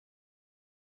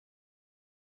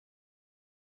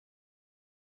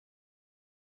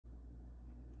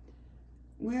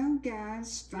Well,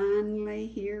 guys, finally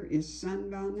here is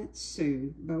Bonnet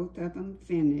Sue, both of them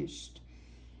finished.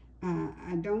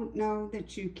 I don't know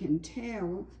that you can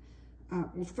tell.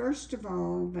 Well, first of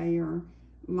all, they are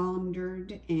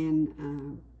laundered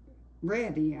and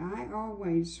ready. I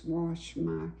always wash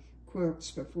my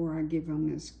quilts before I give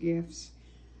them as gifts,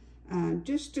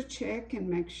 just to check and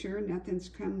make sure nothing's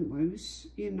come loose,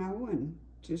 you know, and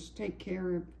just take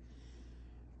care of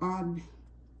odd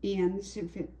ends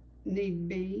if it need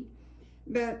be.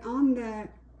 But on the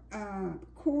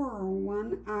coral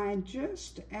one, I'm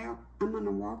going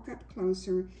to walk up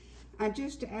closer. I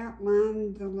just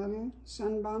outlined the little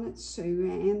Bonnet Sue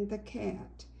and the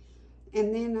cat.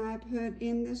 And then I put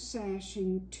in the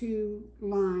sashing 2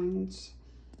 lines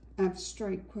of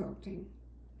straight quilting.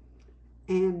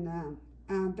 And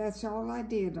that's all I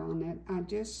did on it. I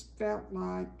just felt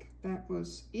like that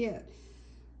was it.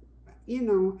 You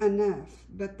know, enough.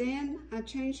 But then I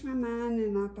changed my mind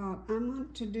and I thought, I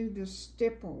want to do the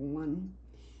stipple one.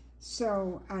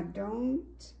 So I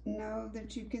don't know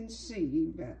that you can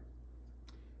see, but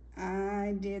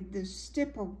I did the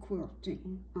stipple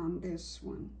quilting on this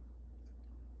one.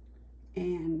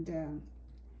 And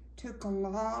took a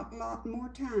lot more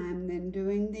time than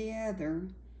doing the other,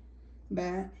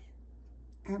 but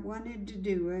I wanted to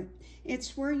do it.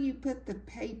 It's where you put the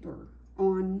paper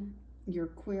on your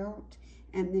quilt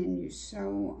and then you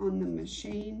sew on the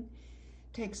machine.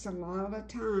 Takes a lot of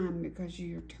time because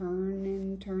you're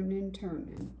turning.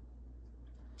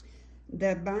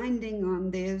 The binding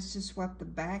on this is what the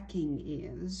backing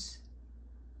is,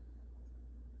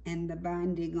 and the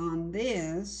binding on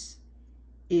this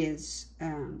is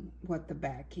what the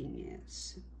backing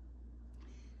is.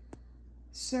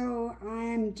 So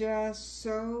I'm just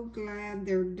so glad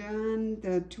they're done.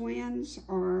 The twins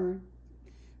are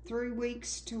 3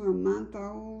 weeks to a month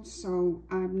old, so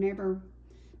I've never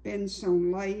been so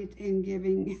late in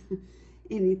giving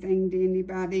anything to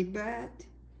anybody, but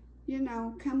you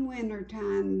know, come winter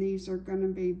time, these are going to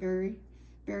be very,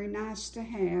 very nice to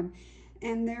have.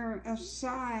 And they're a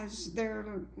size,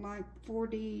 they're like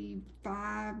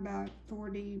 45 by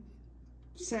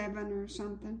 47 or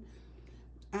something.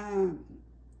 A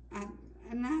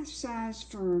nice size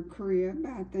for a crib,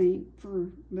 I think, for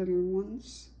little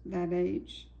ones that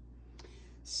age.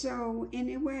 So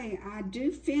anyway, I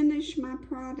do finish my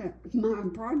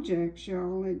projects,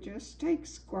 y'all. It just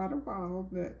takes quite a while,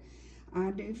 but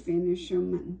I do finish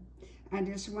them, and I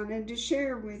just wanted to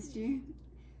share with you.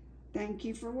 Thank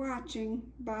you for watching.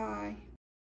 Bye.